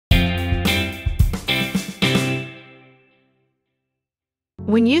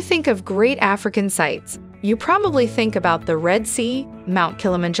When you think of great African sites, you probably think about the Red Sea, Mount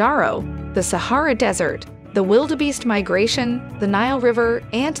Kilimanjaro, the Sahara Desert, the Wildebeest Migration, the Nile River,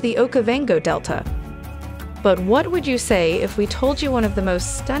 and the Okavango Delta. But what would you say if we told you one of the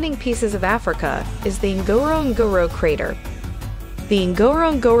most stunning pieces of Africa is the Ngorongoro Crater? The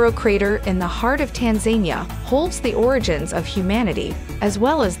Ngorongoro Crater in the heart of Tanzania holds the origins of humanity, as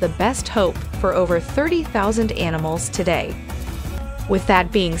well as the best hope for over 30,000 animals today. With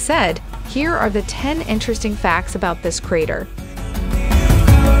that being said, here are the 10 interesting facts about this crater.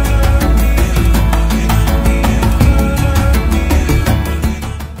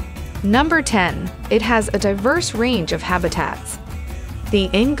 Number 10. It has a diverse range of habitats. The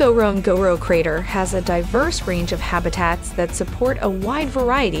Ngorongoro Crater has a diverse range of habitats that support a wide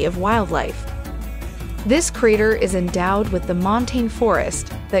variety of wildlife. This crater is endowed with the montane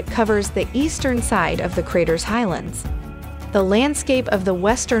forest that covers the eastern side of the crater's highlands. The landscape of the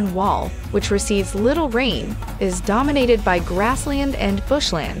western wall, which receives little rain, is dominated by grassland and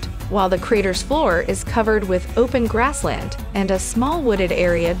bushland, while the crater's floor is covered with open grassland and a small wooded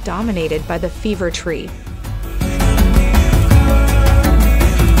area dominated by the fever tree.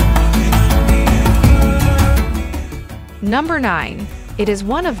 Number 9. It is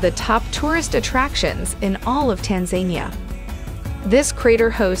one of the top tourist attractions in all of Tanzania. This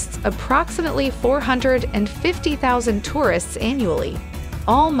crater hosts approximately 450,000 tourists annually.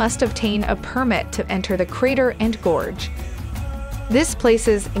 All must obtain a permit to enter the crater and gorge. This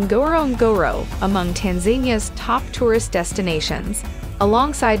places Ngorongoro among Tanzania's top tourist destinations,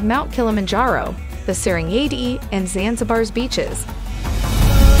 alongside Mount Kilimanjaro, the Serengeti, and Zanzibar's beaches.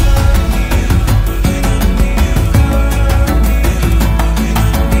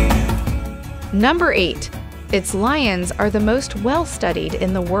 Number 8. Its lions are the most well-studied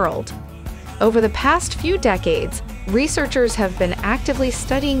in the world. Over the past few decades, researchers have been actively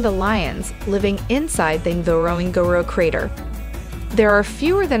studying the lions living inside the Ngorongoro Crater. There are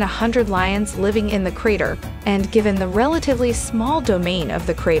fewer than 100 lions living in the crater, and given the relatively small domain of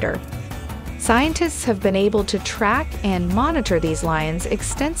the crater, scientists have been able to track and monitor these lions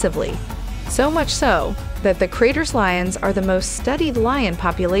extensively, so much so that the crater's lions are the most studied lion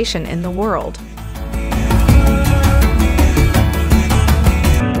population in the world.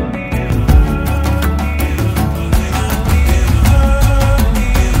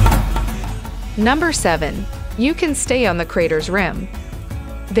 Number 7. You can stay on the crater's rim.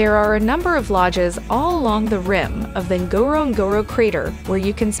 There are a number of lodges all along the rim of the Ngorongoro Crater where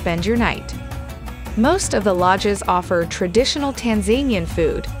you can spend your night. Most of the lodges offer traditional Tanzanian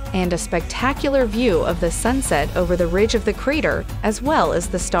food and a spectacular view of the sunset over the ridge of the crater as well as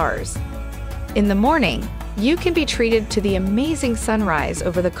the stars. In the morning, you can be treated to the amazing sunrise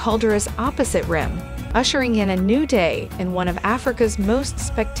over the caldera's opposite rim, ushering in a new day in one of Africa's most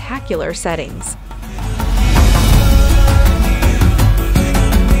spectacular settings.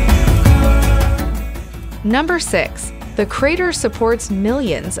 Number 6. The crater supports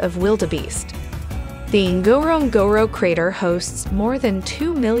millions of wildebeest. The Ngorongoro Crater hosts more than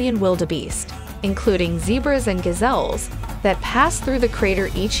 2 million wildebeest, including zebras and gazelles, that pass through the crater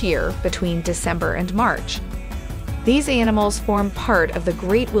each year between December and March. These animals form part of the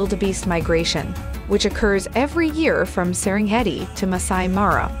Great Wildebeest Migration, which occurs every year from Serengeti to Masai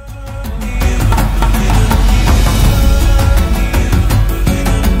Mara.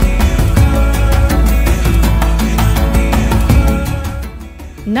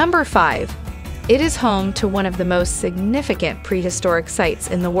 Number 5. It is home to one of the most significant prehistoric sites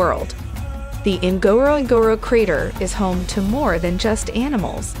in the world. The Ngorongoro Crater is home to more than just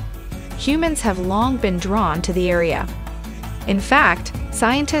animals. Humans have long been drawn to the area. In fact,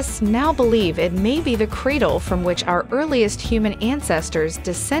 scientists now believe it may be the cradle from which our earliest human ancestors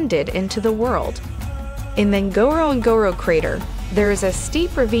descended into the world. In the Ngorongoro Crater, there is a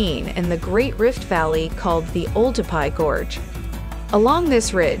steep ravine in the Great Rift Valley called the Wildebeest Gorge. Along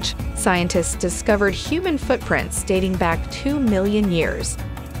this ridge, scientists discovered human footprints dating back 2 million years.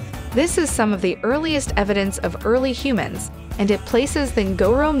 This is some of the earliest evidence of early humans, and it places the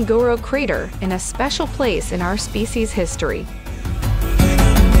Ngorongoro Crater in a special place in our species' history.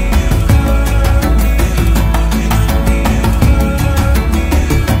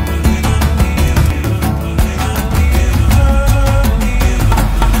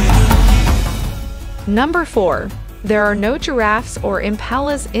 Number 4. There are no giraffes or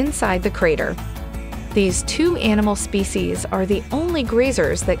impalas inside the crater. These two animal species are the only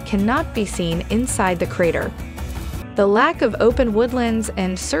grazers that cannot be seen inside the crater. The lack of open woodlands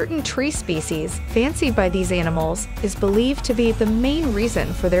and certain tree species fancied by these animals is believed to be the main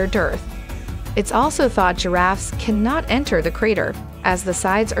reason for their dearth. It's also thought giraffes cannot enter the crater as the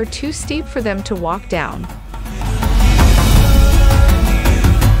sides are too steep for them to walk down.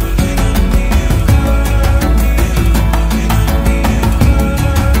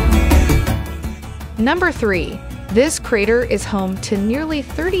 Number 3. This crater is home to nearly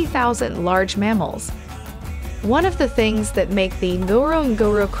 30,000 large mammals. One of the things that make the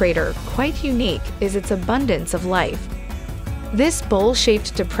Ngorongoro Crater quite unique is its abundance of life. This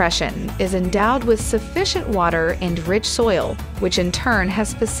bowl-shaped depression is endowed with sufficient water and rich soil, which in turn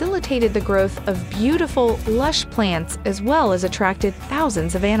has facilitated the growth of beautiful, lush plants as well as attracted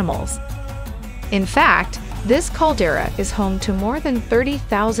thousands of animals. In fact, this caldera is home to more than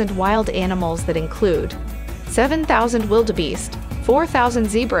 30,000 wild animals that include 7,000 wildebeest, 4,000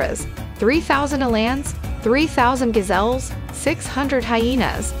 zebras, 3,000 elands, 3,000 gazelles, 600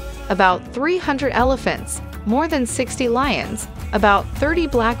 hyenas, about 300 elephants, more than 60 lions, about 30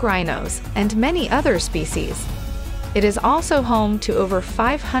 black rhinos, and many other species. It is also home to over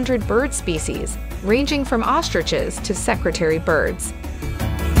 500 bird species, ranging from ostriches to secretary birds.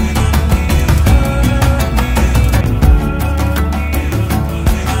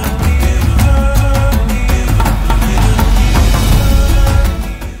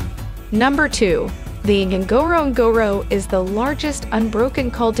 Number 2. The Ngorongoro is the largest unbroken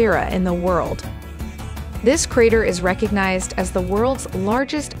caldera in the world. This crater is recognized as the world's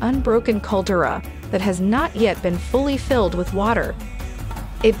largest unbroken caldera that has not yet been fully filled with water.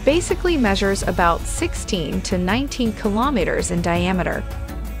 It basically measures about 16 to 19 kilometers in diameter,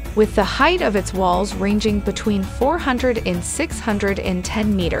 with the height of its walls ranging between 400 and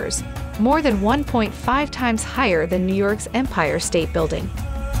 610 meters, more than 1.5 times higher than New York's Empire State Building.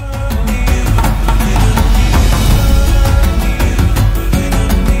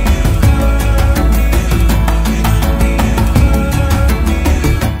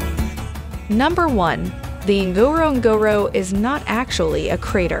 Number 1. The Ngorongoro is not actually a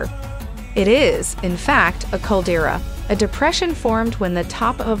crater. It is, in fact, a caldera, a depression formed when the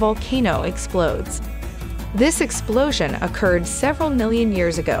top of a volcano explodes. This explosion occurred several million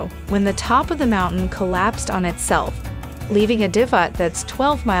years ago when the top of the mountain collapsed on itself, leaving a divot that's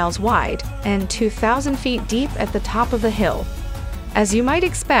 12 miles wide and 2,000 feet deep at the top of the hill. As you might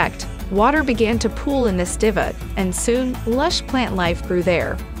expect, water began to pool in this divot, and soon lush plant life grew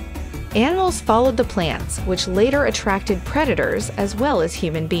there. Animals followed the plants, which later attracted predators as well as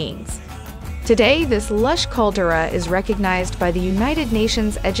human beings. Today, this lush caldera is recognized by the United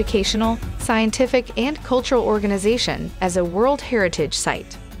Nations Educational, Scientific, and Cultural Organization as a World Heritage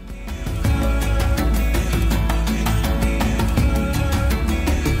Site.